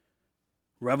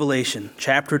Revelation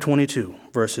chapter 22,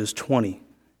 verses 20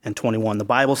 and 21. The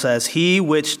Bible says, "He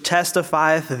which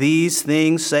testifieth these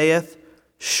things saith,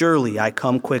 Surely I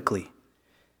come quickly.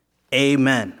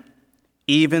 Amen.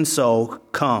 Even so,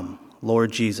 come,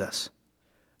 Lord Jesus.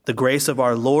 The grace of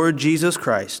our Lord Jesus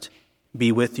Christ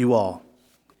be with you all.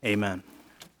 Amen."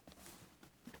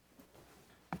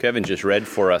 Kevin just read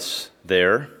for us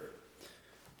there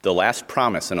the last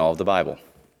promise in all of the Bible.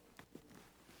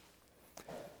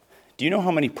 Do you know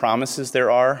how many promises there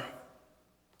are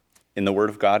in the Word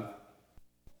of God?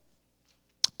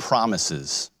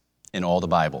 Promises in all the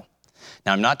Bible.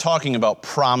 Now, I'm not talking about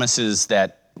promises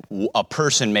that a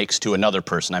person makes to another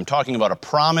person. I'm talking about a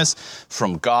promise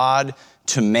from God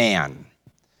to man.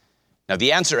 Now,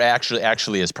 the answer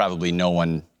actually is probably no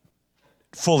one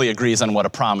fully agrees on what a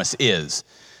promise is.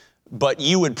 But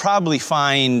you would probably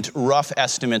find rough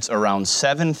estimates around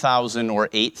 7,000 or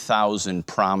 8,000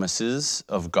 promises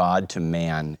of God to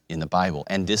man in the Bible.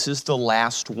 And this is the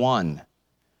last one.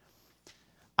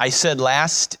 I said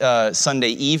last Sunday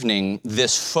evening,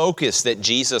 this focus that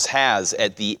Jesus has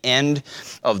at the end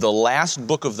of the last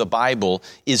book of the Bible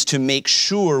is to make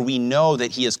sure we know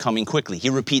that he is coming quickly.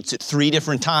 He repeats it 3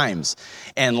 different times.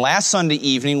 And last Sunday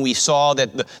evening, we saw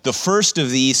that the first of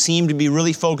these seemed to be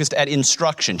really focused at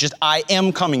instruction. Just, I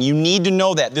am coming. You need to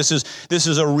know that. This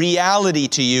is a reality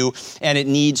to you, and it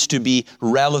needs to be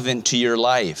relevant to your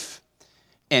life.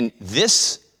 And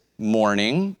this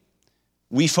morning,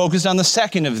 we focused on the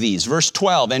second of these, verse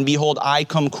 12, "And behold, I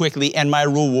come quickly, and my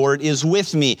reward is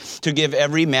with me, to give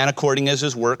every man according as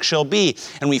his work shall be."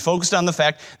 And we focused on the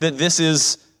fact that this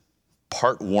is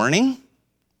part warning,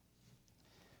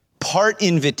 part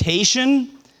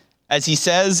invitation, as he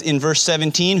says in verse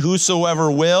 17,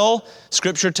 "Whosoever will,"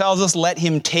 Scripture tells us, "let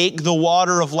him take the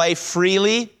water of life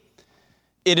freely."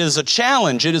 It is a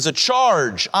challenge, it is a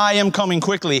charge. I am coming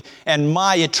quickly, and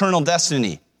my eternal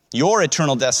destiny, your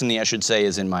eternal destiny, I should say,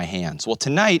 is in my hands. Well,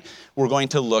 tonight we're going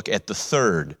to look at the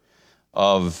third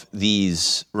of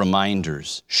these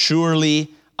reminders.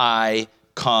 Surely I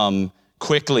come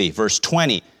quickly. Verse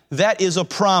 20, that is a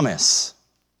promise.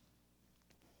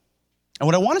 And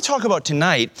what I want to talk about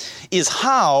tonight is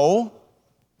how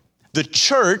the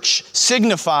church,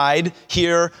 signified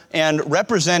here and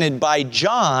represented by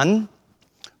John,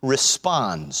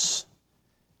 responds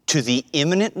to the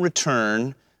imminent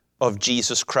return of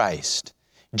Jesus Christ.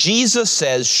 Jesus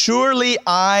says, "Surely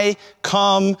I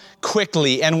come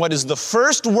quickly." And what is the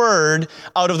first word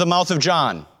out of the mouth of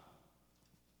John?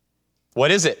 What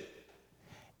is it?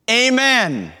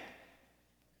 Amen.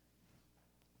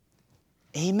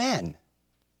 Amen.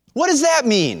 What does that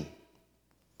mean?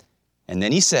 And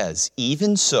then he says,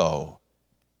 "Even so,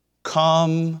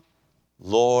 come,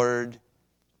 Lord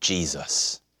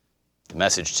Jesus." The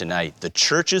message tonight, the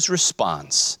church's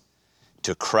response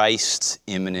to Christ's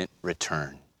imminent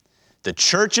return. The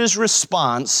church's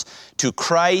response to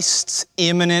Christ's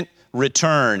imminent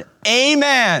return.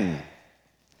 Amen.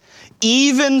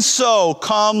 Even so,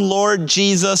 come, Lord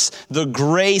Jesus, the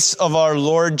grace of our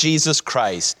Lord Jesus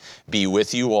Christ be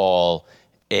with you all.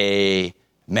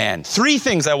 Amen. 3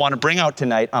 things I want to bring out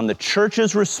tonight on the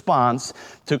church's response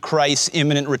to Christ's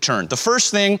imminent return. The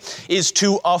first thing is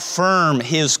to affirm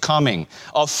his coming.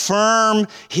 Affirm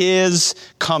his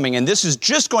coming. And this is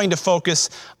just going to focus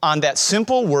on that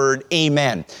simple word,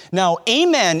 amen. Now,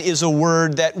 amen is a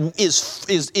word that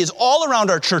is all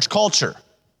around our church culture.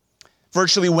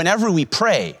 Virtually whenever we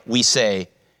pray, we say,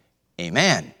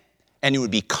 amen. And it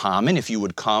would be common if you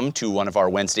would come to one of our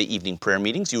Wednesday evening prayer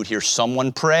meetings, you would hear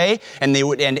someone pray and they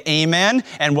would end amen.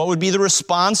 And what would be the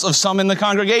response of some in the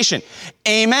congregation?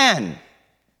 Amen.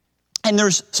 And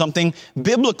there's something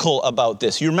biblical about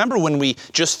this. You remember when we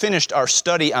just finished our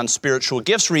study on spiritual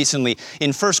gifts recently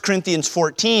in 1 Corinthians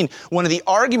 14, one of the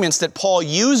arguments that Paul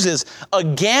uses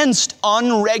against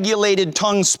unregulated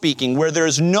tongue speaking, where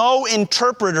there's no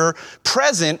interpreter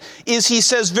present, is he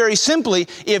says very simply,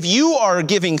 if you are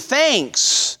giving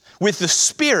thanks with the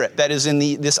Spirit, that is in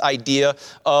this idea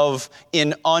of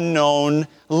an unknown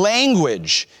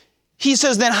language, he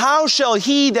says, then how shall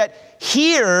he that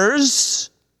hears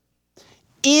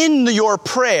in your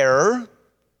prayer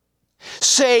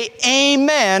say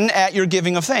amen at your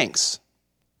giving of thanks?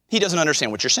 He doesn't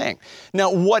understand what you're saying.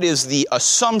 Now, what is the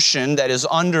assumption that is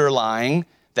underlying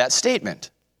that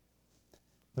statement?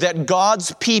 That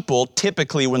God's people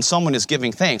typically, when someone is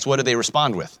giving thanks, what do they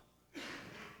respond with?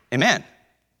 Amen.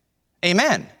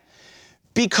 Amen.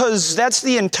 Because that's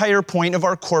the entire point of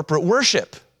our corporate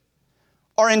worship.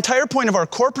 Our entire point of our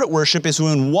corporate worship is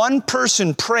when one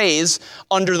person prays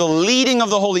under the leading of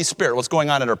the Holy Spirit. What's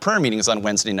going on at our prayer meetings on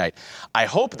Wednesday night? I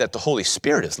hope that the Holy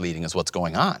Spirit is leading us what's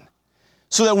going on.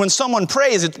 So that when someone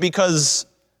prays, it's because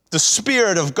the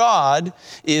Spirit of God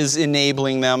is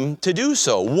enabling them to do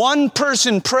so. One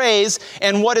person prays,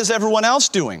 and what is everyone else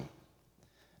doing?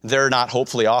 They're not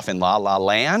hopefully off in la-la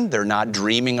land. They're not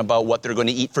dreaming about what they're going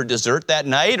to eat for dessert that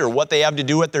night or what they have to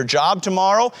do at their job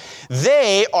tomorrow.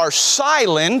 They are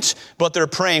silent, but they're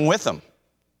praying with them.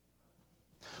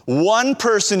 One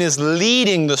person is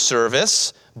leading the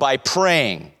service by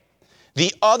praying.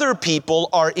 The other people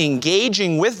are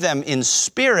engaging with them in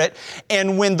spirit,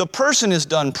 and when the person is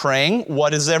done praying,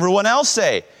 what does everyone else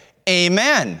say?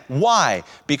 Amen. Why?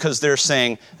 Because they're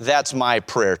saying, that's my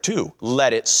prayer too.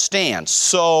 Let it stand.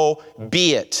 So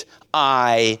be it.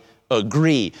 I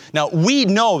agree. Now, we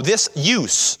know this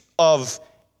use of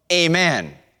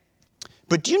amen.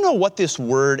 But do you know what this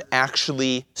word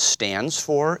actually stands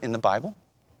for in the Bible?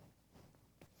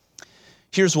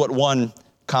 Here's what one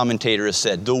commentator has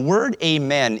said. The word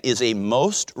amen is a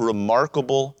most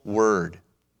remarkable word.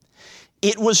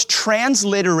 It was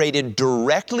transliterated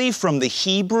directly from the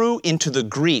Hebrew into the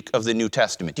Greek of the New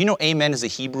Testament. Do you know amen is a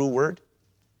Hebrew word?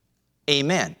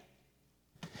 Amen.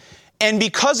 And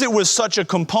because it was such a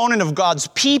component of God's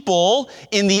people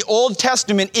in the Old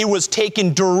Testament, it was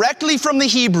taken directly from the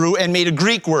Hebrew and made a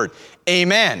Greek word.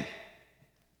 Amen.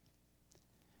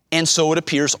 And so it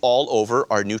appears all over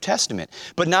our New Testament.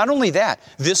 But not only that,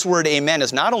 this word amen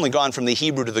has not only gone from the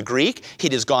Hebrew to the Greek,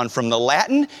 it has gone from the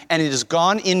Latin, and it has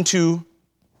gone into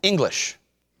English.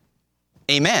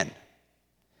 Amen.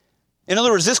 In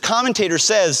other words, this commentator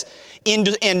says, in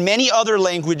many other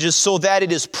languages, so that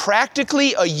it is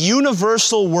practically a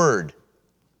universal word.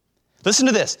 Listen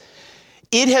to this.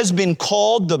 It has been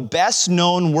called the best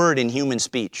known word in human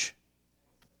speech.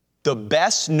 The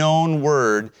best known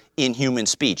word in human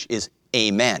speech is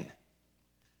amen.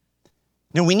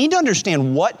 Now we need to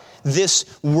understand what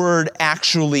this word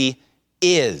actually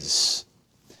is.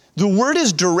 The word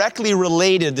is directly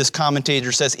related, this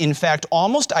commentator says, in fact,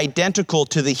 almost identical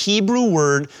to the Hebrew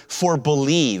word for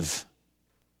believe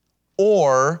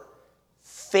or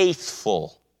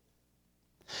faithful.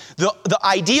 The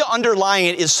idea underlying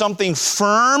it is something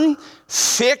firm,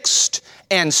 fixed,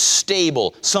 and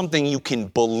stable, something you can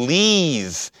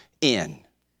believe in.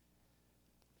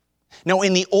 Now,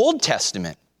 in the Old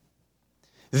Testament,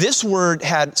 this word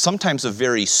had sometimes a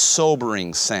very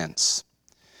sobering sense.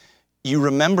 You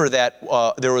remember that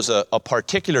there was a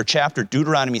particular chapter,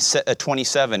 Deuteronomy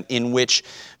 27, in which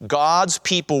God's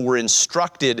people were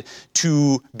instructed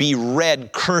to be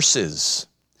read curses.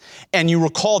 And you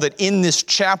recall that in this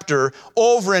chapter,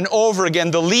 over and over again,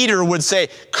 the leader would say,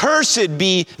 cursed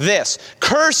be this,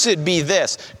 cursed be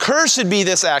this, cursed be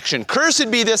this action, cursed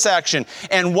be this action.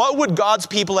 And what would God's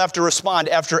people have to respond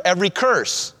after every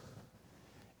curse?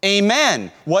 Amen.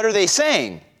 What are they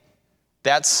saying?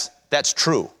 That's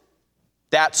true.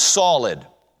 That's solid.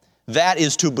 That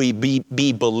is to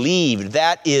be believed.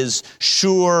 That is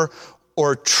sure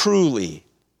or truly.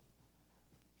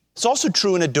 It's also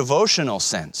true in a devotional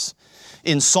sense.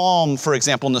 In Psalm, for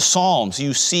example, in the Psalms,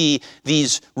 you see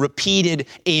these repeated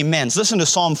amens. Listen to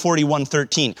Psalm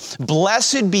 41:13.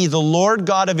 Blessed be the Lord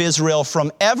God of Israel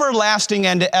from everlasting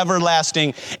and to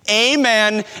everlasting.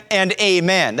 Amen and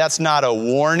amen. That's not a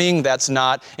warning. That's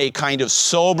not a kind of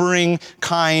sobering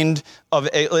kind of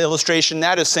illustration.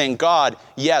 That is saying, God,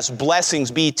 yes,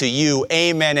 blessings be to you.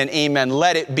 Amen and amen.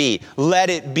 Let it be. Let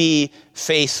it be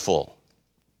faithful.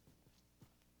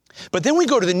 But then we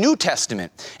go to the New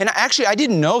Testament. And actually, I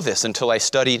didn't know this until I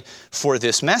studied for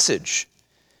this message.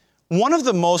 One of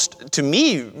the most, to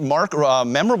me,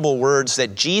 memorable words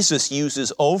that Jesus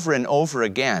uses over and over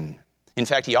again, in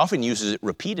fact, he often uses it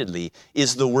repeatedly,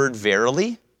 is the word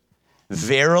verily.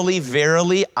 Verily,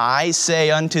 verily, I say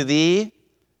unto thee.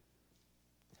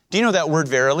 Do you know that word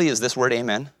verily is this word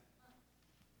amen?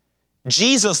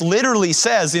 Jesus literally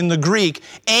says in the Greek,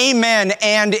 amen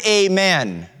and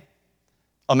amen.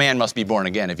 A man must be born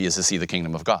again if he is to see the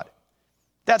kingdom of God.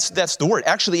 That's the word.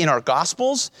 Actually, in our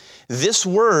Gospels, this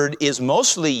word is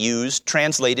mostly used,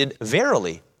 translated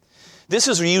verily. This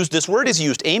word is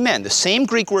used, amen. The same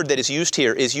Greek word that is used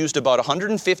here is used about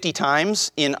 150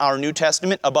 times in our New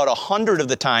Testament. About 100 of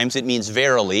the times it means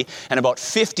verily, and about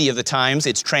 50 of the times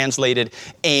it's translated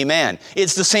amen.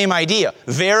 It's the same idea.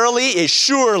 Verily is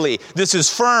surely. This is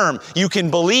firm. You can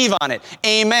believe on it.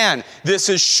 Amen. This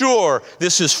is sure.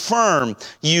 This is firm.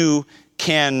 You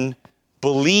can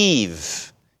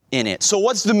believe in it. So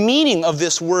what's the meaning of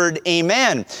this word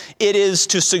amen? It is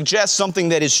to suggest something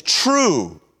that is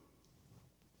true.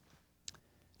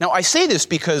 Now, I say this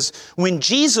because when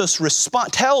Jesus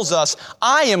tells us,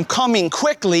 I am coming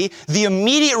quickly, the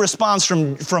immediate response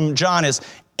from John is,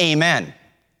 amen.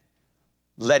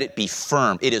 let it be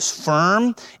firm. It is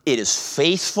firm, it is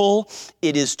faithful,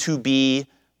 it is to be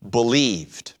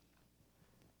believed.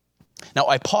 Now,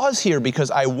 I pause here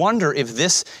because I wonder if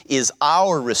this is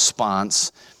our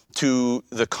response to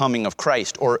the coming of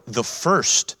Christ, or the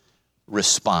first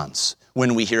response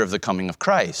when we hear of the coming of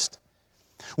Christ.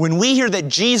 When we hear that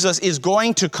Jesus is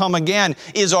going to come again,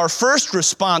 is our first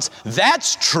response,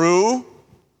 that's true?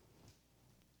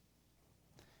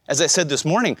 As I said this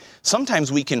morning,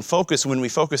 sometimes we can focus, when we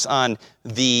focus on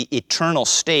the eternal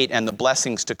state and the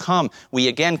blessings to come, we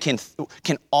again can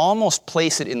almost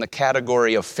place it in the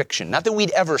category of fiction. Not that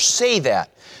we'd ever say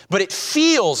that, but it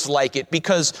feels like it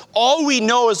because all we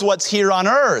know is what's here on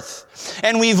earth.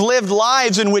 And we've lived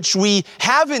lives in which we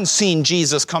haven't seen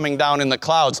Jesus coming down in the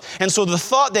clouds. And so the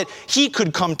thought that he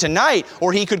could come tonight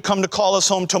or he could come to call us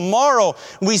home tomorrow,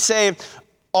 we say,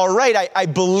 all right, I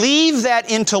believe that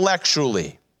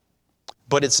intellectually,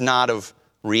 but it's not of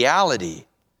reality.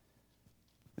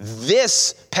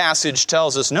 This passage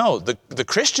tells us, no, the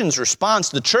Christian's response,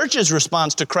 the church's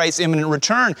response to Christ's imminent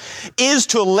return is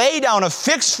to lay down a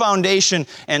fixed foundation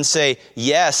and say,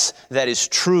 yes, that is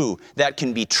true. That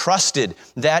can be trusted.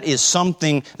 That is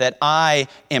something that I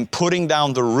am putting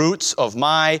down the roots of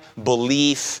my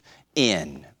belief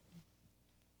in.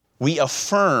 We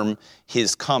affirm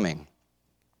his coming.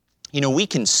 You know, we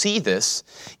can see this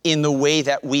in the way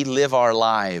that we live our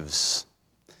lives.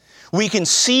 We can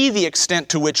see the extent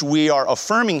to which we are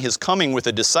affirming his coming with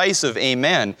a decisive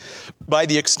amen by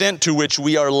the extent to which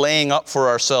we are laying up for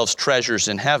ourselves treasures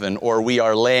in heaven, or we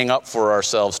are laying up for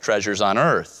ourselves treasures on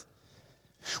earth.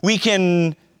 We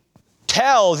can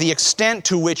tell the extent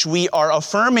to which we are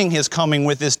affirming his coming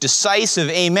with this decisive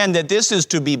amen, that this is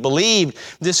to be believed,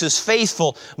 this is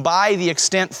faithful, by the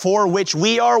extent for which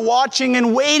we are watching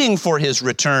and waiting for his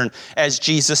return, as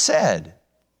Jesus said.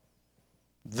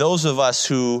 Those of us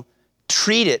who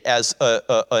treat it as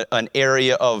an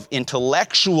area of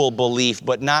intellectual belief,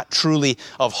 but not truly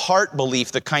of heart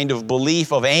belief, the kind of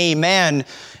belief of amen,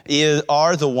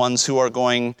 are the ones who are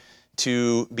going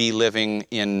to be living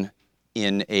in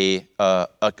a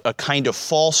kind of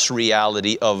false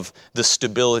reality of the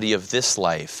stability of this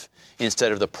life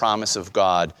instead of the promise of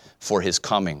God for his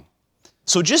coming.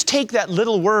 So just take that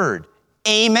little word,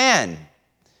 amen,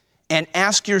 and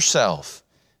ask yourself,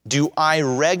 do I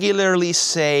regularly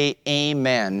say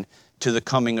amen to the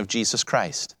coming of Jesus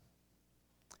Christ?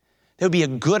 That would be a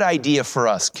good idea for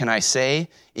us, can I say,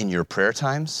 in your prayer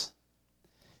times?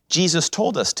 Jesus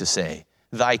told us to say,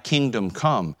 thy kingdom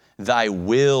come, thy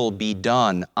will be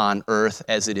done on earth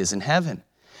as it is in heaven.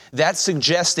 That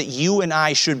suggests that you and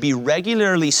I should be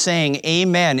regularly saying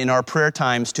amen in our prayer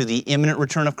times to the imminent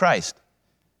return of Christ.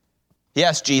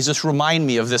 Yes, Jesus, remind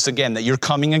me of this again, that you're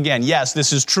coming again. Yes,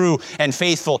 this is true and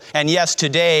faithful. And yes,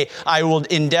 today I will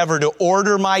endeavor to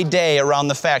order my day around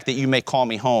the fact that you may call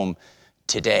me home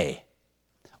today.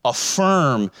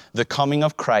 Affirm the coming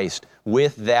of Christ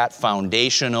with that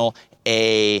foundational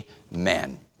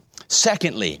amen.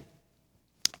 Secondly,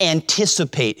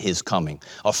 anticipate his coming.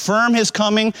 Affirm his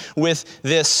coming with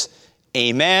this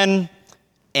amen.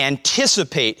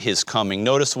 Anticipate his coming.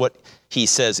 Notice what he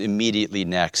says immediately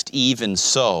next. Even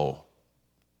so,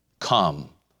 come,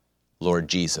 Lord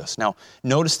Jesus. Now,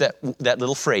 notice that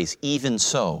little phrase, even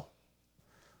so.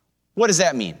 What does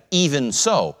that mean? Even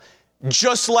so.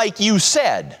 Just like you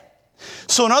said.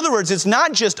 So in other words, it's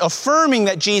not just affirming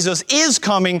that Jesus is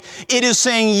coming, it is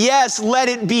saying, yes, let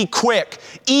it be quick.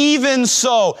 Even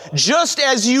so, just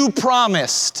as you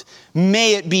promised,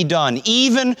 may it be done.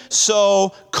 Even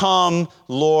so, come,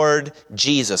 Lord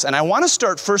Jesus. And I want to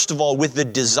start, first of all, with the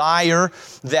desire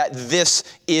that this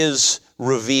is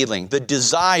revealing. The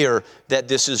desire that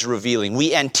this is revealing.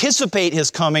 We anticipate his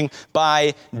coming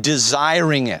by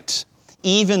desiring it.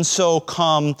 Even so,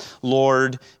 come,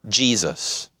 Lord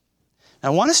Jesus. I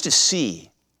want us to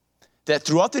see that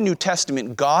throughout the New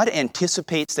Testament, God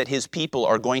anticipates that his people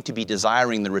are going to be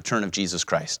desiring the return of Jesus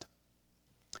Christ.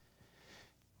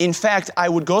 In fact, I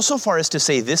would go so far as to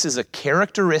say this is a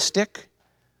characteristic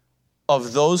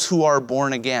of those who are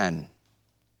born again.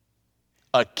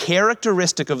 A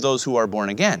characteristic of those who are born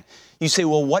again. You say,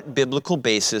 well, what biblical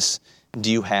basis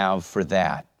do you have for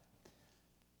that?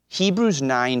 Hebrews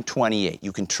 9:28.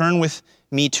 You can turn with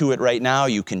me to it right now.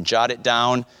 You can jot it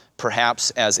down,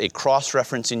 perhaps as a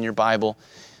cross-reference in your Bible.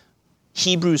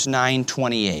 Hebrews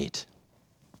 9:28.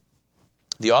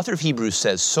 The author of Hebrews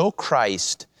says, so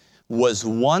Christ was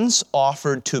once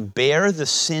offered to bear the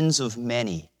sins of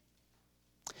many.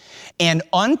 And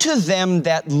unto them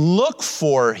that look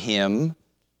for him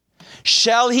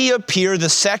shall he appear the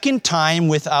second time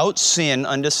without sin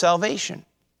unto salvation.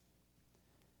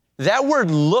 That word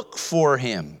look for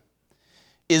him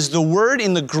is the word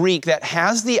in the Greek that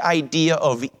has the idea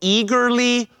of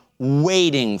eagerly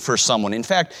waiting for someone. In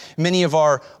fact, many of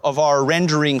our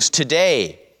renderings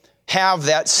today have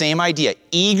that same idea,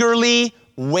 eagerly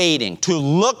waiting. To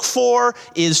look for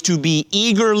is to be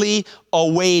eagerly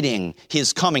awaiting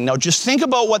his coming. Now just think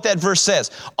about what that verse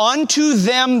says. Unto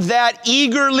them that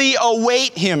eagerly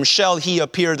await him shall he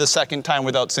appear the second time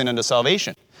without sin unto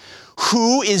salvation.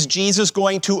 Who is Jesus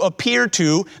going to appear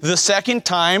to the second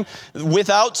time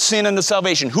without sin unto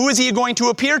salvation? Who is he going to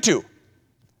appear to?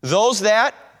 Those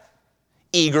that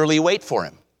eagerly wait for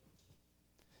him.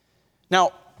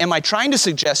 Now, am I trying to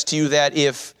suggest to you that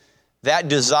if that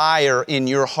desire in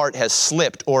your heart has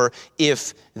slipped, or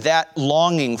if that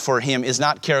longing for him is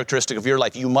not characteristic of your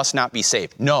life, you must not be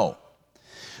saved? No.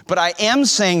 But I am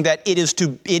saying that it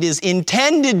is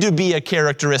intended to be a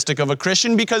characteristic of a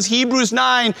Christian, because Hebrews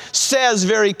 9 says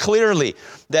very clearly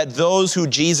that those who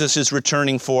Jesus is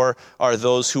returning for are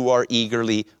those who are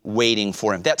eagerly waiting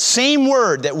for him. That same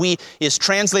word that is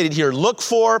translated here, look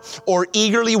for or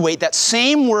eagerly wait, that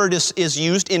same word is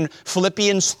used in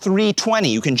Philippians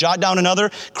 3:20. You can jot down another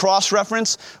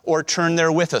cross-reference or turn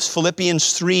there with us. Philippians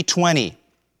 3:20.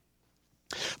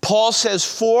 Paul says,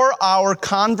 for our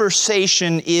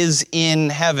conversation is in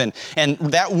heaven. And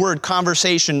that word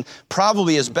conversation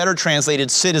probably is better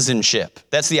translated citizenship.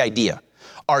 That's the idea.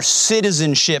 Our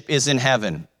citizenship is in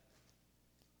heaven.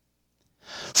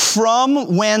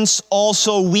 From whence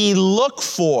also we look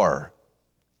for.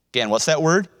 Again, what's that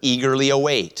word? Eagerly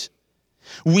await.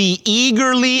 We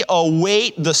eagerly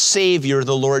await the Savior,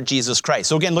 the Lord Jesus Christ.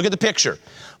 So again, look at the picture.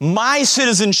 My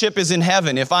citizenship is in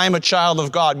heaven if I'm a child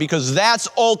of God, because that's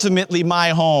ultimately my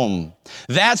home.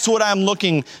 That's what I'm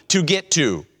looking to get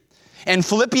to. And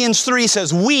Philippians 3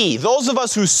 says, we, those of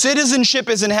us whose citizenship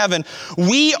is in heaven,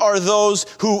 we are those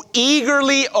who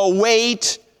eagerly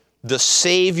await the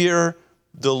Savior,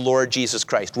 the Lord Jesus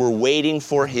Christ. We're waiting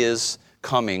for his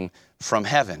coming from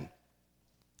heaven.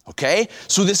 Okay?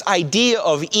 So this idea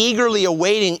of eagerly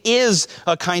awaiting is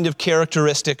a kind of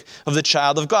characteristic of the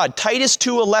child of God. Titus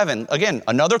 2:11, again,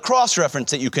 another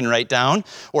cross-reference that you can write down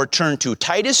or turn to.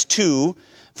 Titus 2,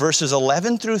 verses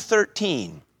 11 through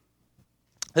 13.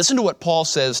 Listen to what Paul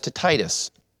says to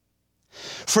Titus.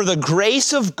 For the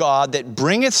grace of God that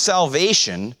bringeth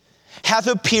salvation hath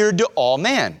appeared to all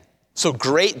men. So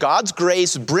God's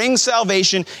grace brings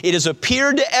salvation. It has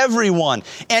appeared to everyone.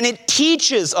 And it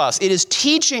teaches us, it is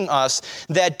teaching us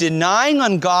that denying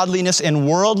ungodliness and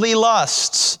worldly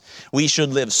lusts, we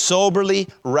should live soberly,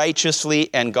 righteously,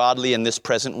 and godly in this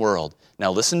present world.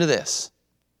 Now listen to this.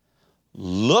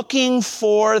 Looking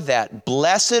for that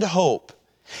blessed hope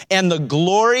and the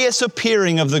glorious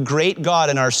appearing of the great God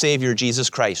and our Savior, Jesus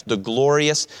Christ. The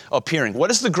glorious appearing. What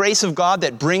does the grace of God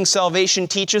that brings salvation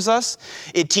teaches us?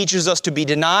 It teaches us to be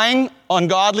denying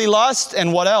ungodly lust,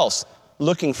 and what else?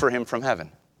 Looking for him from heaven.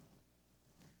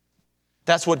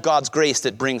 That's what God's grace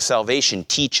that brings salvation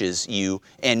teaches you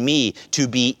and me, to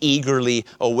be eagerly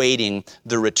awaiting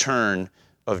the return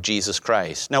of Jesus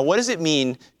Christ. Now, what does it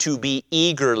mean to be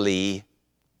eagerly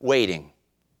waiting?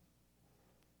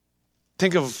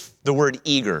 Think of the word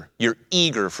eager. You're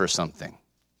eager for something.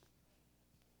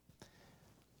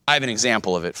 I have an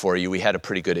example of it for you. We had a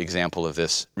pretty good example of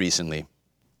this recently.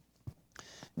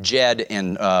 Jed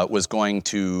was going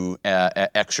to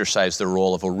exercise the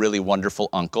role of a really wonderful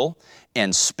uncle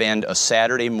and spend a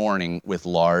Saturday morning with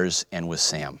Lars and with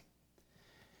Sam.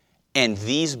 And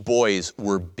these boys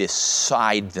were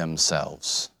beside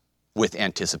themselves with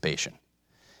anticipation.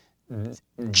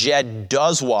 Jed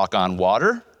does walk on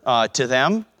water to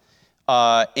them,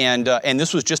 and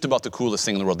this was just about the coolest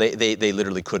thing in the world. They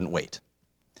literally couldn't wait.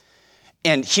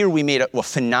 And here we made a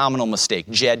phenomenal mistake.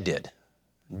 Jed did.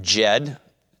 Jed,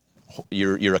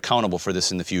 you're accountable for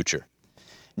this in the future.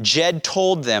 Jed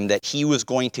told them that he was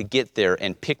going to get there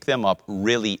and pick them up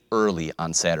really early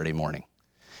on Saturday morning.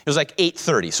 It was like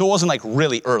 8:30, so it wasn't like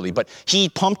really early, but he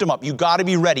pumped them up. You got to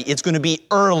be ready. It's going to be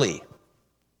early.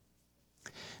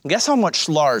 And guess how much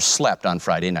Lars slept on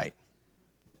Friday night?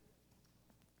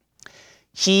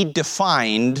 He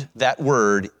defined that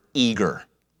word eager.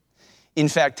 In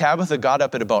fact, Tabitha got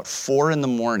up at about 4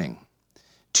 a.m.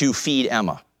 to feed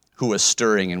Emma, who was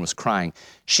stirring and was crying.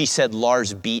 She said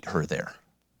Lars beat her there.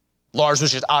 Lars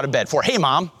was just out of bed for, hey,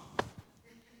 Mom.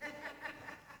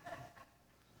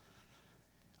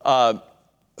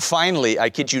 Finally, I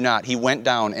kid you not, he went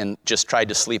down and just tried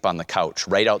to sleep on the couch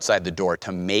right outside the door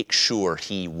to make sure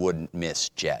he wouldn't miss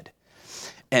Jed.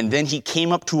 And then he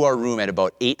came up to our room at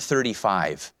about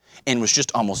 8:35 and was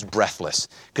just almost breathless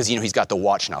because, he's got the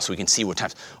watch now so we can see what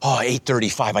time.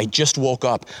 8:35. I just woke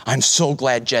up. I'm so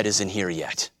glad Jed isn't here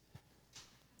yet.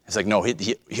 It's like, no,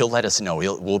 he'll let us know.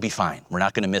 We'll be fine. We're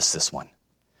not going to miss this one.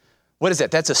 What is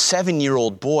that? That's a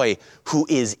 7-year-old boy who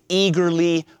is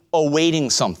eagerly awaiting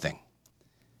something.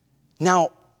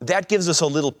 Now, that gives us a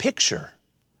little picture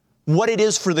what it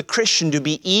is for the Christian to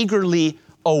be eagerly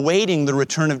awaiting the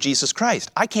return of Jesus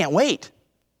Christ. I can't wait.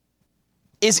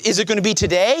 Is it going to be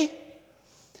today?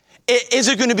 Is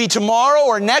it going to be tomorrow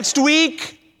or next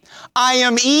week? I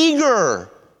am eager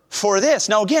for this.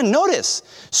 Now again, notice,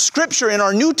 Scripture in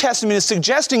our New Testament is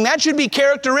suggesting that should be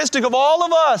characteristic of all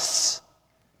of us.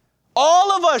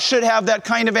 All of us should have that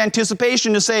kind of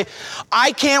anticipation to say,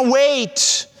 I can't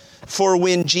wait for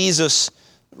when Jesus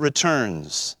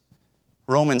returns.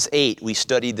 Romans 8, we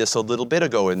studied this a little bit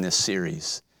ago in this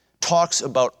series, talks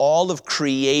about all of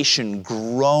creation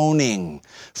groaning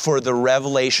for the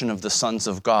revelation of the sons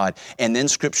of God. And then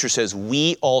Scripture says,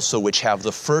 we also, which have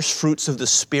the first fruits of the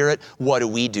Spirit, what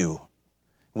do?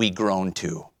 We groan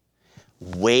too,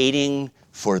 waiting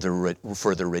for the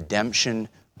redemption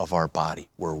of our body.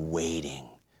 We're waiting.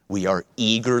 We are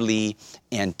eagerly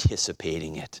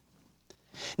anticipating it.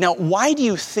 Now, why do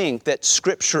you think that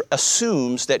Scripture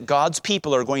assumes that God's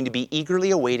people are going to be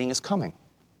eagerly awaiting His coming?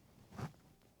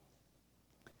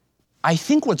 I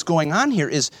think what's going on here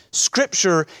is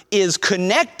Scripture is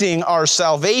connecting our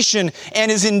salvation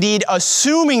and is indeed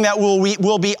assuming that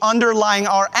will be underlying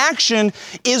our action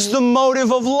is the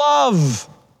motive of love.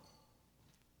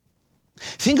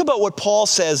 Think about what Paul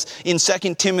says in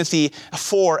 2 Timothy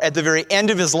 4 at the very end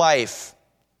of his life.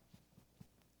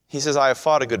 He says, I have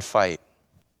fought a good fight.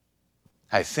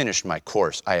 I have finished my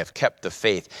course. I have kept the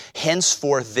faith.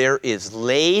 Henceforth there is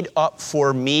laid up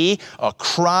for me a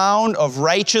crown of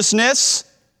righteousness,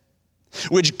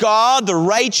 which God, the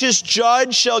righteous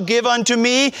judge, shall give unto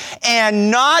me, and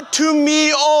not to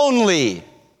me only,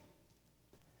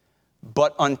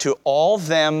 but unto all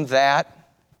them that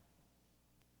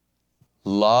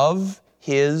love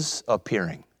His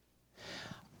appearing.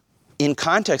 In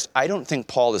context, I don't think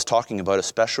Paul is talking about a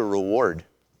special reward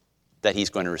that he's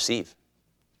going to receive.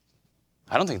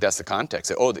 I don't think that's the context.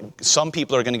 Some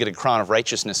people are going to get a crown of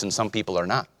righteousness and some people are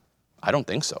not. I don't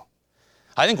think so.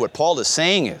 I think what Paul is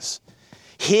saying is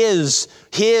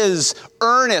his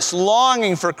earnest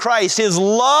longing for Christ, his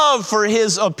love for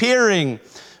His appearing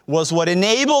was what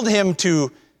enabled him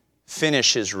to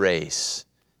finish his race,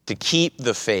 to keep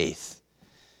the faith,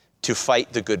 to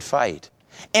fight the good fight.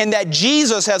 And that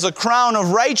Jesus has a crown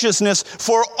of righteousness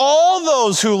for all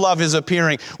those who love His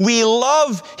appearing. We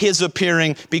love His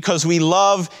appearing because we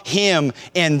love Him,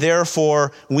 and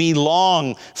therefore we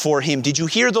long for Him. Did you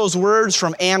hear those words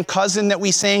from Ann Cousin that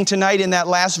we sang tonight in that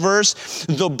last verse?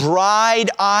 The bride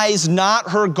eyes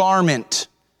not her garment.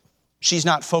 She's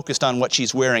not focused on what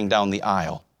she's wearing down the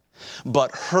aisle,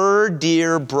 but her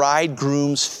dear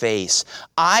bridegroom's face.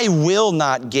 I will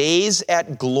not gaze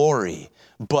at glory,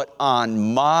 but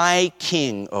on my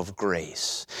King of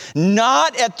grace.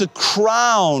 Not at the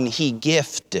crown He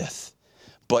gifteth,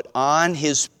 but on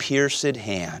His pierced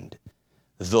hand.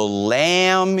 The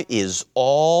Lamb is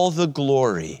all the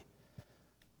glory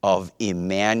of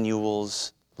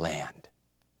Emmanuel's land.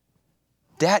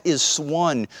 That is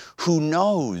one who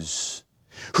knows,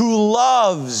 who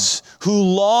loves, who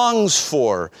longs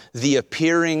for the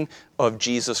appearing of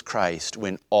Jesus Christ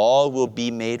when all will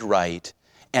be made right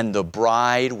and the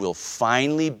bride will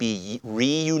finally be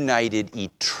reunited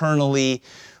eternally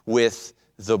with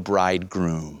the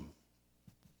bridegroom.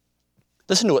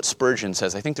 Listen to what Spurgeon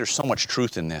says. I think there's so much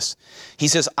truth in this. He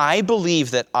says, I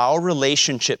believe that our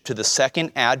relationship to the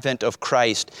second advent of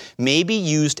Christ may be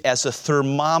used as a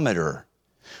thermometer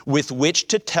with which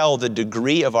to tell the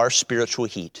degree of our spiritual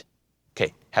heat.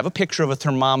 Okay, have a picture of a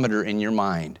thermometer in your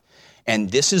mind. And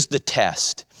this is the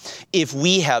test. If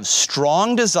we have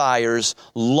strong desires,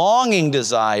 longing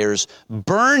desires,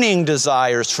 burning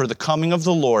desires for the coming of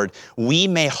the Lord, we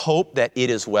may hope that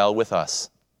it is well with us.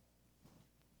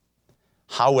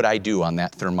 How would I do on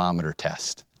that thermometer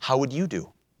test? How would you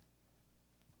do?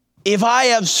 If I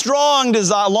have strong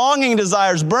desire, longing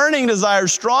desires, burning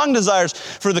desires, strong desires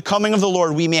for the coming of the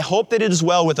Lord, we may hope that it is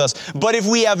well with us. But if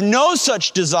we have no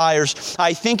such desires,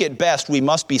 I think at best we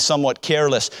must be somewhat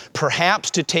careless. Perhaps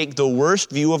to take the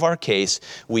worst view of our case,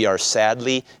 we are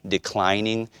sadly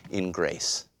declining in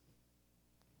grace.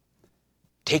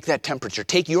 Take that temperature.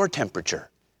 Take your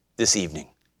temperature this evening.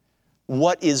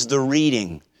 What is the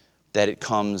reading that it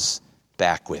comes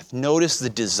back with? Notice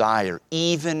the desire.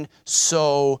 Even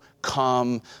so,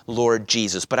 come, Lord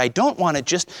Jesus. But I don't want it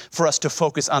just for us to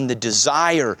focus on the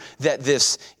desire that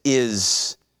this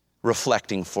is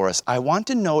reflecting for us, I want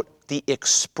to note the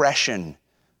expression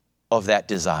of that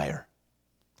desire.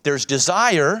 There's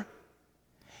desire,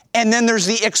 and then there's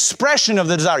the expression of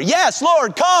the desire. Yes,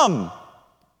 Lord, come.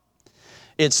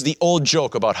 It's the old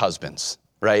joke about husbands,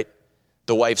 right?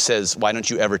 The wife says, why don't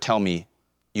you ever tell me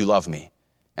you love me?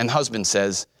 And the husband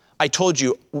says, I told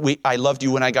you I loved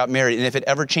you when I got married, and if it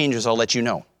ever changes, I'll let you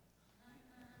know.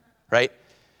 Right?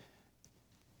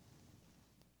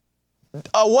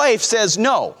 A wife says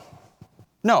no.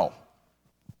 No.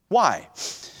 Why?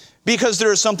 Because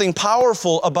there is something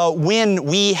powerful about when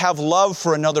we have love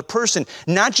for another person,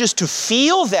 not just to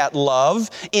feel that love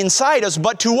inside us,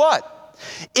 but to what?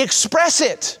 Express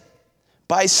it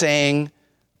by saying,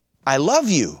 I love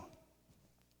you.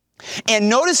 And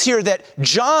notice here that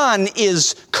John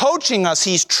is coaching us,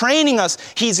 he's training us,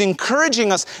 he's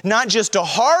encouraging us not just to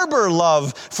harbor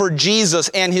love for Jesus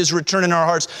and his return in our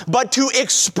hearts, but to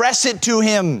express it to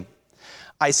him.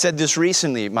 I said this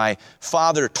recently. My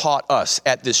father taught us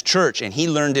at this church, and he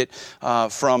learned it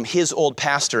from his old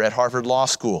pastor at Harvard Law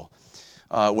School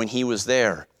when he was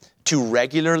there, to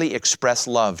regularly express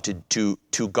love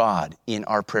to God in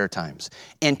our prayer times,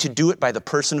 and to do it by the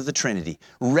person of the Trinity.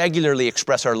 Regularly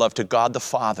express our love to God the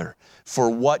Father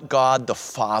for what God the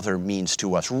Father means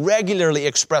to us. Regularly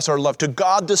express our love to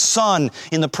God the Son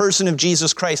in the person of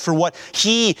Jesus Christ for what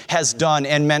he has done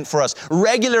and meant for us.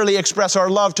 Regularly express our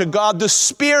love to God the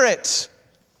Spirit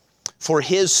for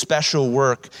his special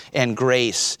work and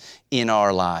grace in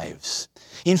our lives.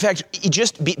 In fact,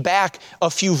 just back a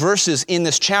few verses in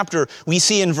this chapter, we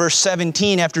see in verse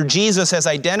 17, after Jesus has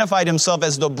identified himself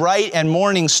as the bright and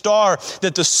morning star,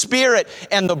 that the Spirit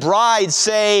and the bride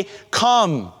say,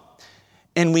 come.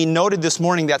 And we noted this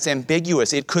morning that's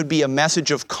ambiguous. It could be a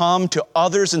message of come to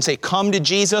others and say, come to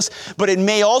Jesus, but it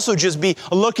may also just be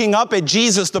looking up at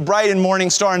Jesus, the bright and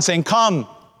morning star, and saying, come.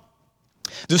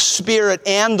 The Spirit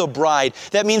and the bride.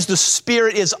 That means the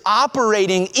Spirit is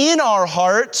operating in our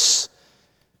hearts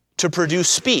to produce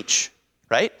speech,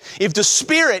 right? If the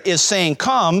Spirit is saying,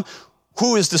 come,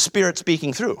 who is the Spirit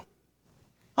speaking through?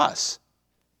 Us.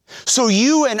 So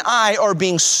you and I are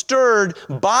being stirred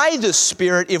by the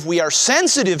Spirit, if we are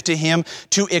sensitive to him,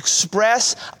 to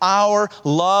express our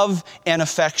love and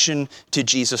affection to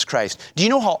Jesus Christ. Do you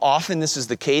know how often this is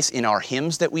the case in our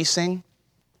hymns that we sing?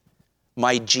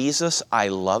 My Jesus, I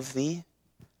love thee.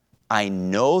 I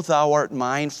know thou art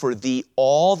mine, for thee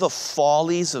all the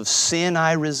follies of sin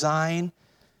I resign.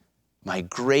 My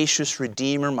gracious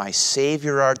Redeemer, my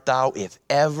Savior art thou, if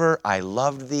ever I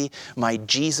loved thee. My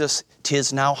Jesus,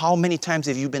 'tis now. How many times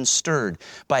have you been stirred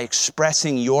by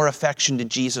expressing your affection to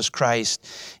Jesus Christ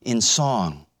in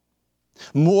song?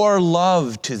 More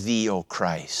love to thee, O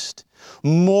Christ.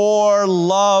 More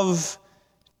love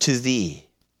to thee.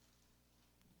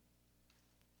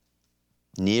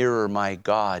 Nearer, my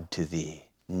God, to thee,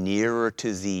 nearer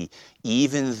to thee,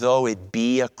 even though it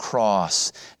be a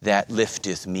cross that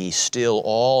lifteth me, still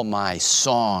all my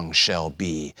song shall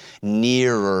be,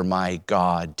 nearer, my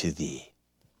God, to thee.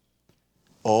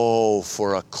 Oh,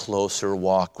 for a closer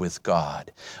walk with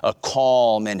God, a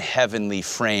calm and heavenly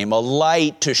frame, a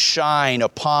light to shine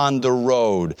upon the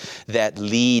road that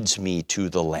leads me to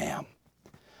the Lamb.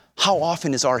 How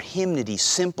often is our hymnody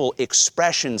simple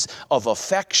expressions of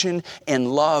affection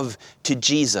and love to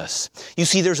Jesus? You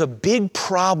see, there's a big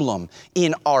problem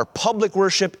in our public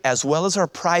worship as well as our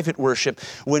private worship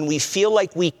when we feel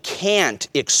like we can't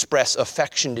express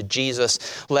affection to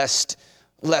Jesus lest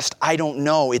I don't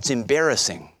know, it's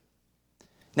embarrassing.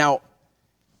 Now,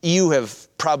 you have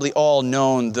probably all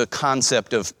known the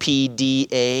concept of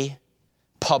PDA,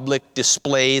 public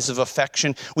displays of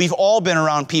affection. We've all been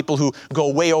around people who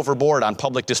go way overboard on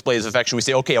public displays of affection. We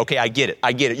say, okay, I get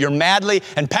it. You're madly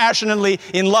and passionately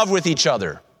in love with each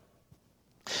other.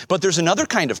 But there's another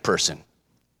kind of person.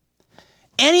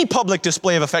 Any public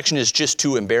display of affection is just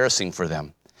too embarrassing for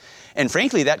them. And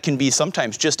frankly, that can be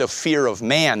sometimes just a fear of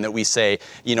man that we say,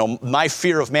 my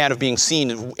fear of man of being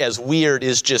seen as weird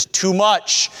is just too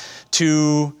much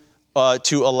to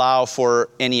allow for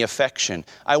any affection.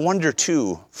 I wonder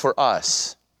too, for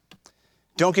us,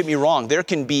 don't get me wrong, there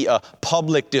can be a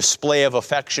public display of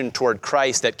affection toward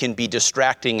Christ that can be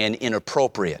distracting and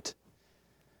inappropriate.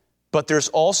 But there's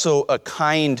also a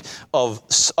kind of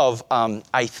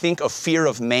I think, a fear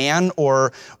of man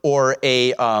or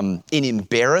an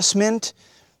embarrassment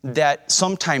that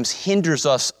sometimes hinders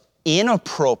us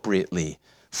inappropriately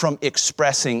from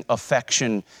expressing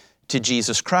affection to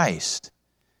Jesus Christ.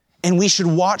 And we should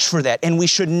watch for that. And we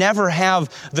should never have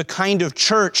the kind of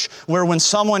church where when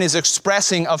someone is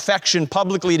expressing affection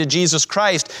publicly to Jesus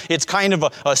Christ, it's kind of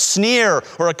a sneer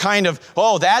or a kind of,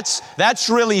 oh, that's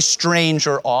really strange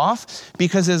or off.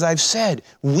 Because as I've said,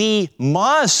 we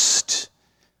must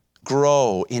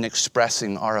grow in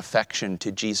expressing our affection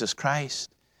to Jesus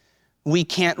Christ. We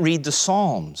can't read the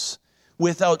Psalms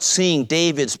without seeing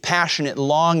David's passionate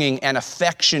longing and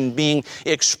affection being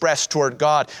expressed toward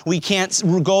God. We can't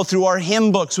go through our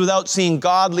hymn books without seeing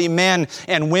godly men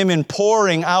and women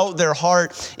pouring out their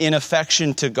heart in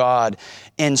affection to God.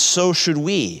 And so should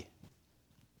we.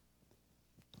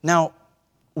 Now,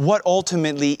 what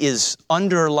ultimately is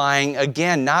underlying,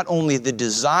 again, not only the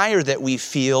desire that we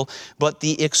feel, but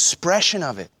the expression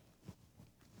of it?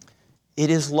 It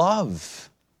is love.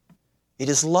 It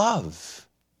is love.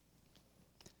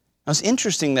 Now, it's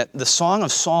interesting that the Song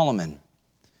of Solomon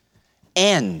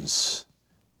ends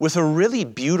with a really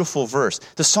beautiful verse.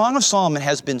 The Song of Solomon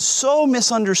has been so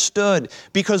misunderstood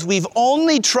because we've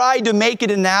only tried to make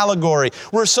it an allegory.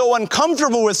 We're so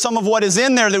uncomfortable with some of what is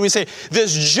in there that we say,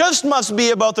 this just must be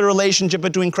about the relationship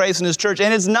between Christ and His church.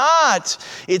 And it's not.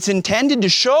 It's intended to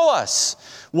show us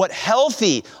what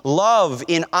healthy love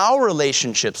in our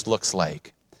relationships looks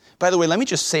like. By the way, let me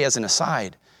just say as an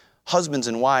aside, husbands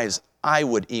and wives, I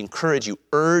would encourage you,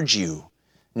 urge you,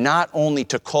 not only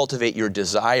to cultivate your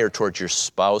desire towards your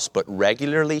spouse, but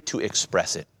regularly to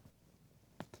express it.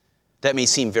 That may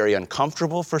seem very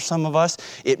uncomfortable for some of us.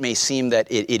 It may seem that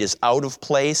it is out of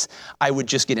place. I would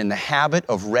just get in the habit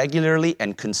of regularly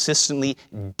and consistently,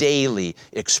 daily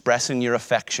expressing your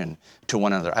affection to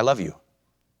one another. I love you.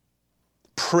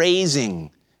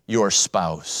 Praising your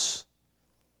spouse.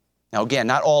 Now again,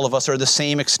 not all of us are the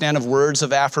same extent of words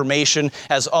of affirmation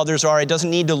as others are. It doesn't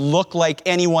need to look like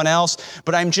anyone else,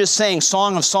 but I'm just saying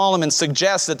Song of Solomon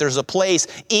suggests that there's a place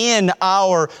in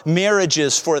our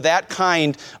marriages for that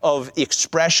kind of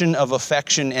expression of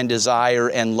affection and desire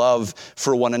and love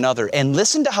for one another. And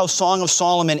listen to how Song of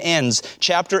Solomon ends,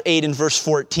 chapter 8 and verse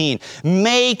 14.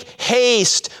 Make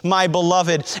haste, my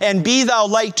beloved, and be thou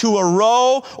like to a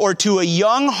roe or to a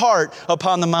young hart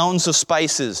upon the mountains of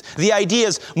spices. The idea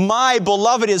is, my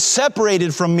beloved is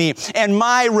separated from me, and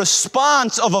my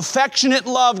response of affectionate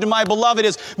love to my beloved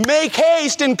is, make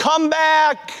haste and come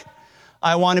back.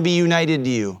 I want to be united to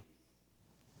you.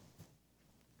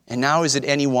 And now is it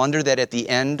any wonder that at the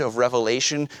end of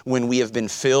Revelation, when we have been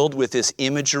filled with this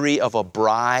imagery of a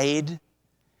bride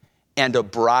and a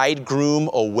bridegroom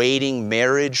awaiting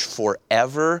marriage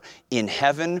forever in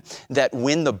heaven, that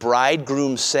when the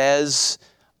bridegroom says,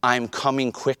 I'm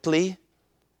coming quickly,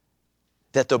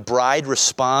 that the bride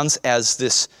responds as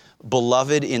this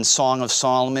beloved in Song of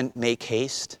Solomon, make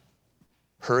haste,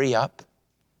 hurry up,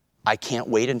 I can't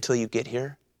wait until you get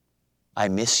here, I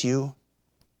miss you,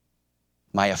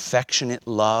 my affectionate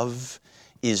love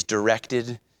is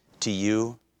directed to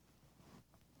you.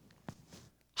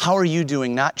 How are you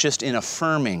doing not just in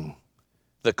affirming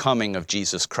the coming of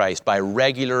Jesus Christ by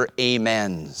regular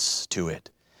amens to it?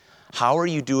 How are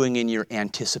you doing in your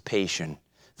anticipation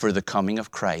for the coming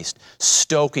of Christ,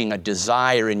 stoking a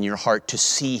desire in your heart to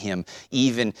see Him,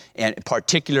 even and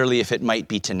particularly if it might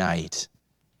be tonight?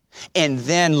 And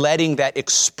then letting that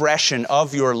expression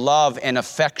of your love and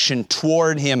affection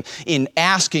toward Him in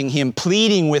asking Him,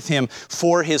 pleading with Him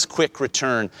for His quick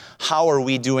return. How are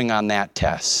we doing on that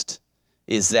test?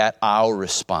 Is that our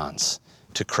response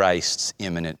to Christ's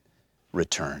imminent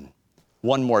return?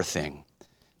 One more thing.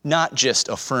 Not just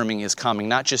affirming His coming,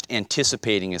 not just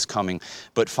anticipating His coming,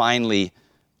 but finally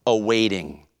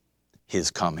awaiting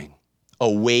His coming.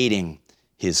 Awaiting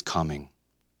His coming.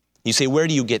 You say, where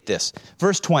do you get this?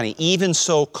 Verse 20, even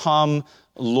so come,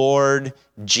 Lord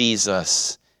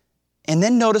Jesus. And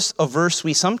then notice a verse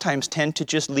we sometimes tend to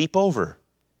just leap over.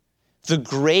 The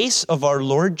grace of our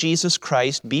Lord Jesus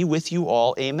Christ be with you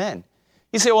all. Amen.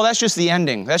 You say, well, that's just the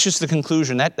ending. That's just the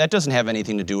conclusion. That doesn't have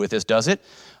anything to do with this, does it?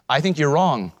 I think you're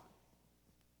wrong.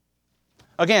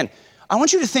 Again, I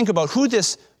want you to think about who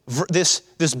this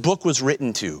book was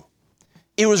written to.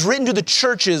 It was written to the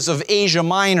churches of Asia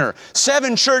Minor,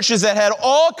 7 churches that had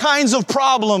all kinds of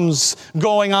problems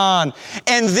going on.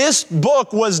 And this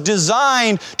book was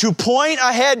designed to point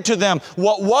ahead to them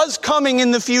what was coming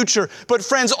in the future. But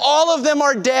friends, all of them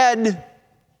are dead.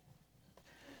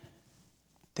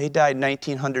 They died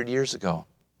 1900 years ago.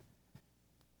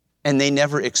 And they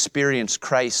never experienced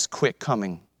Christ's quick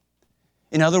coming.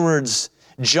 In other words,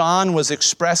 John was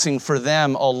expressing for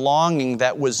them a longing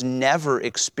that was never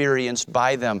experienced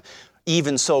by them.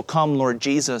 Even so, come, Lord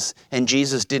Jesus, and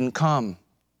Jesus didn't come.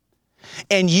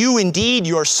 And you indeed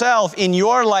yourself in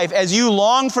your life, as you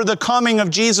long for the coming of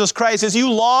Jesus Christ, as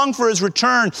you long for his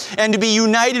return and to be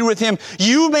united with him,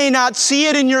 you may not see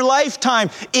it in your lifetime.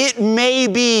 It may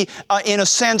be, in a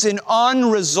sense, an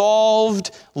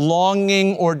unresolved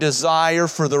longing or desire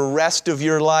for the rest of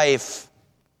your life.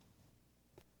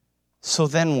 So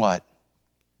then what?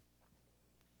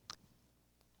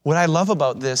 What I love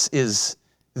about this is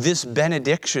this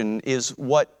benediction is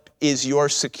what is your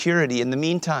security in the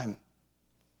meantime.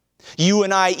 You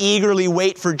and I eagerly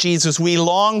wait for Jesus. We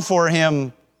long for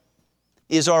him.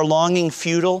 Is our longing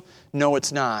futile? No,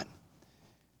 it's not.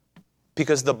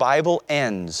 Because the Bible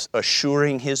ends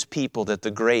assuring his people that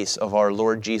the grace of our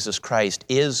Lord Jesus Christ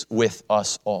is with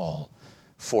us all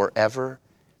forever.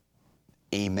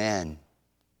 Amen.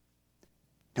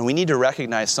 And we need to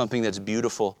recognize something that's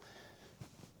beautiful.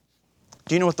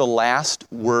 Do you know what the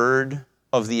last word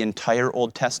of the entire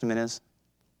Old Testament is?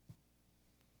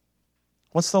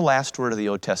 What's the last word of the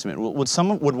Old Testament?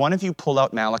 Would one of you pull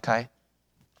out Malachi?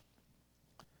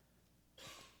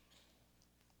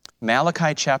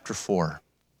 Malachi chapter 4.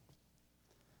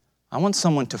 I want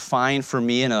someone to find for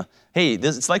me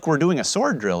it's like we're doing a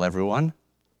sword drill, everyone.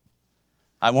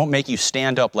 I won't make you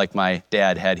stand up like my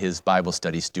dad had his Bible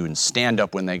study students stand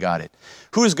up when they got it.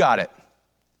 Who's got it?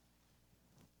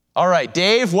 All right,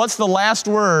 Dave, what's the last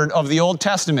word of the Old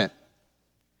Testament?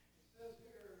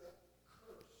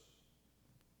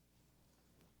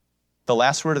 The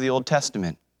last word of the Old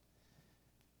Testament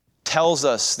tells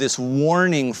us this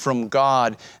warning from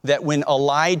God that when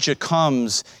Elijah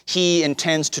comes, he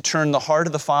intends to turn the heart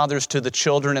of the fathers to the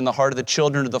children and the heart of the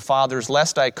children to the fathers,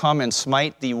 lest I come and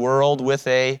smite the world with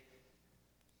a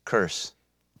curse.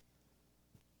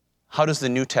 How does the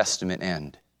New Testament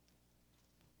end?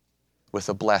 With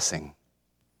a blessing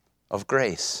of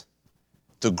grace.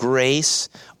 The grace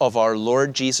of our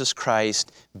Lord Jesus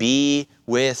Christ be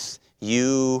with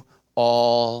you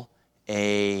all.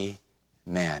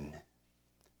 Amen.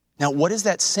 Now, what is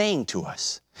that saying to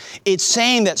us? It's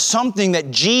saying that something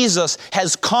that Jesus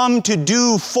has come to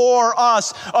do for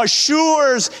us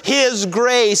assures his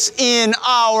grace in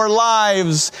our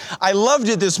lives. I loved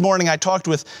it this morning. I talked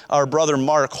with our brother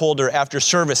Mark Holder after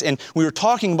service, and we were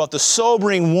talking about the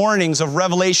sobering warnings of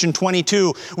Revelation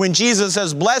 22 when Jesus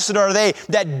says, "Blessed are they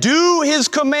that do his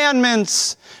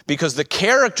commandments," because the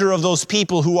character of those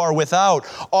people who are without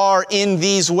are in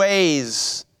these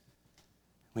ways.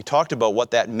 We talked about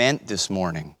what that meant this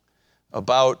morning,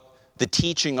 about the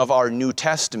teaching of our New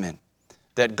Testament,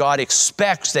 that God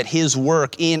expects that his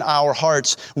work in our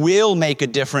hearts will make a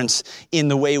difference in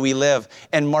the way we live.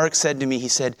 And Mark said to me, he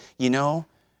said,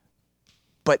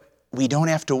 but we don't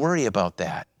have to worry about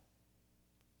that.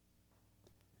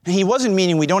 And he wasn't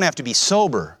meaning we don't have to be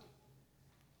sober.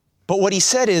 But what he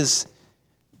said is,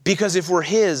 because if we're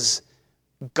his,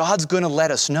 God's going to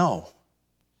let us know.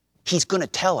 He's going to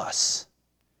tell us.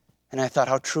 And I thought,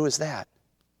 how true is that?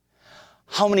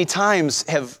 How many times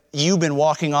have you been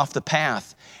walking off the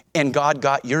path and God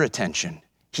got your attention?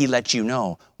 He let you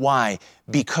know. Why?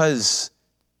 Because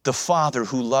the father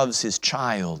who loves his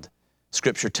child,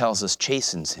 Scripture tells us,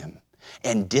 chastens him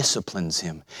and disciplines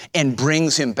him and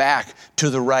brings him back to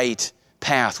the right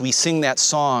path. We sing that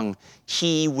song,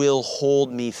 "He will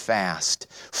hold me fast,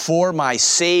 for my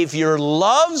Savior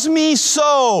loves me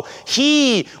so,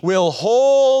 he will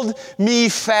hold me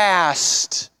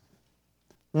fast."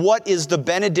 What is the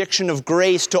benediction of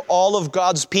grace to all of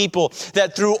God's people?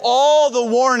 That through all the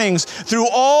warnings, through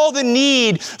all the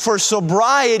need for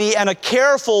sobriety and a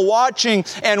careful watching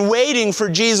and waiting for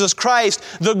Jesus Christ,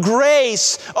 the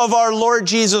grace of our Lord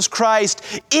Jesus Christ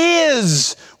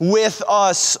is with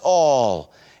us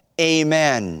all.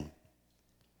 Amen.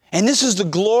 And this is the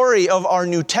glory of our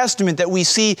New Testament, that we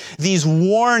see these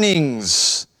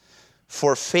warnings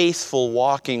for faithful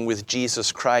walking with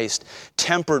Jesus Christ,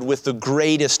 tempered with the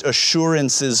greatest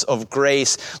assurances of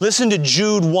grace. Listen to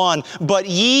Jude 1. "But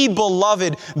ye,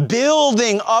 beloved,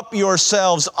 building up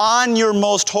yourselves on your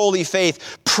most holy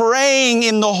faith, praying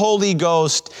in the Holy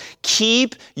Ghost,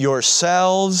 keep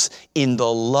yourselves in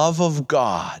the love of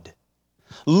God,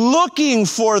 looking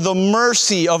for the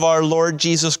mercy of our Lord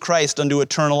Jesus Christ unto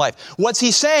eternal life." What's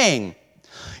he saying?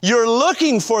 You're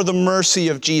looking for the mercy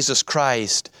of Jesus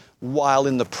Christ, while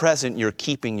in the present you're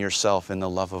keeping yourself in the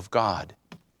love of God.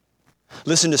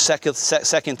 Listen to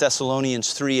 2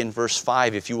 Thessalonians 3 and verse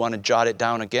 5 if you want to jot it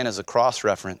down again as a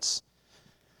cross-reference.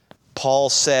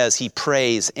 Paul says, he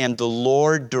prays, "And the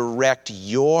Lord direct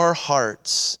your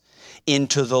hearts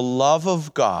into the love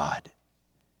of God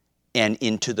and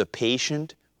into the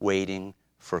patient waiting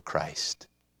for Christ."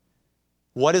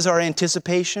 What is our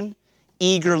anticipation?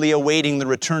 Eagerly awaiting the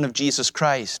return of Jesus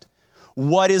Christ.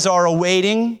 What is our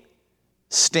awaiting?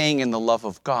 Staying in the love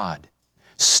of God,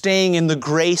 staying in the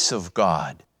grace of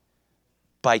God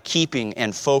by keeping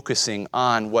and focusing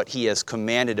on what he has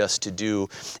commanded us to do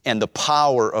and the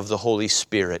power of the Holy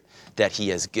Spirit that he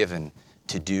has given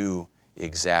to do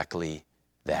exactly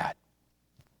that.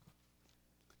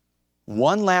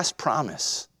 One last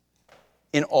promise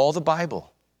in all the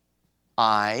Bible: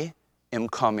 I am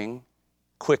coming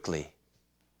quickly.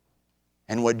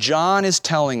 And what John is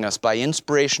telling us by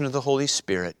inspiration of the Holy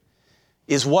Spirit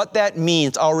is what that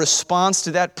means. Our response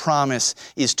to that promise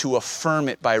is to affirm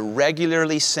it by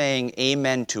regularly saying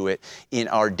amen to it in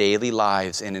our daily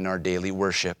lives and in our daily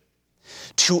worship.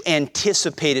 To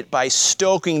anticipate it by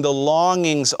stoking the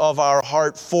longings of our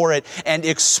heart for it and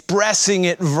expressing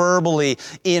it verbally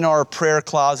in our prayer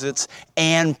closets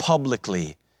and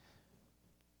publicly.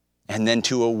 And then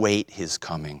to await his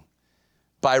coming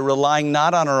by relying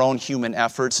not on our own human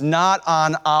efforts, not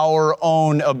on our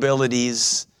own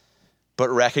abilities,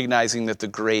 but recognizing that the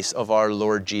grace of our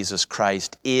Lord Jesus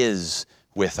Christ is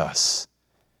with us,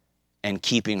 and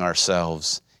keeping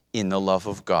ourselves in the love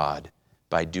of God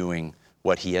by doing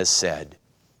what he has said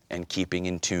and keeping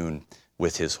in tune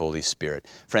with his Holy Spirit.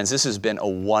 Friends, this has been a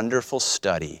wonderful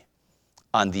study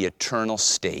on the eternal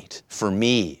state. For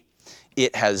me,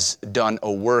 it has done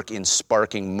a work in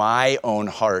sparking my own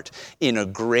heart in a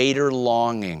greater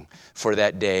longing for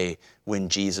that day when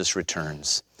Jesus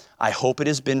returns. I hope it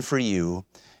has been for you,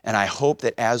 and I hope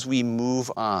that as we move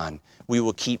on, we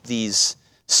will keep these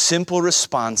simple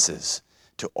responses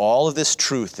to all of this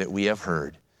truth that we have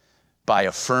heard by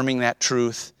affirming that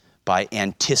truth, by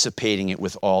anticipating it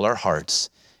with all our hearts,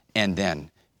 and then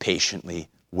patiently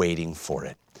waiting for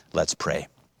it. Let's pray.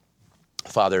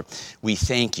 Father, we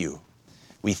thank you.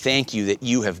 We thank you that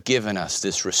you have given us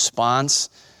this response,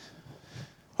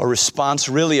 a response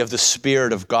really of the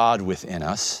Spirit of God within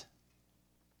us,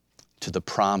 to the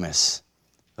promise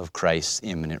of Christ's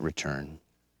imminent return.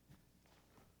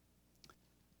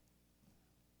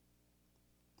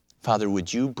 Father,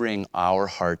 would you bring our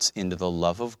hearts into the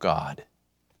love of God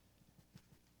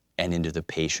and into the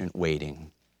patient waiting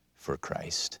for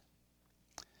Christ?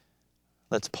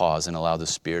 Let's pause and allow the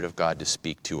Spirit of God to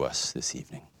speak to us this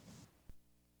evening.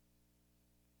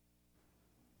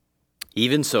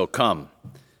 Even so, come,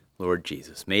 Lord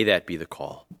Jesus. May that be the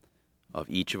call of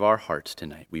each of our hearts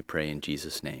tonight. We pray in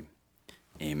Jesus' name.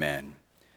 Amen.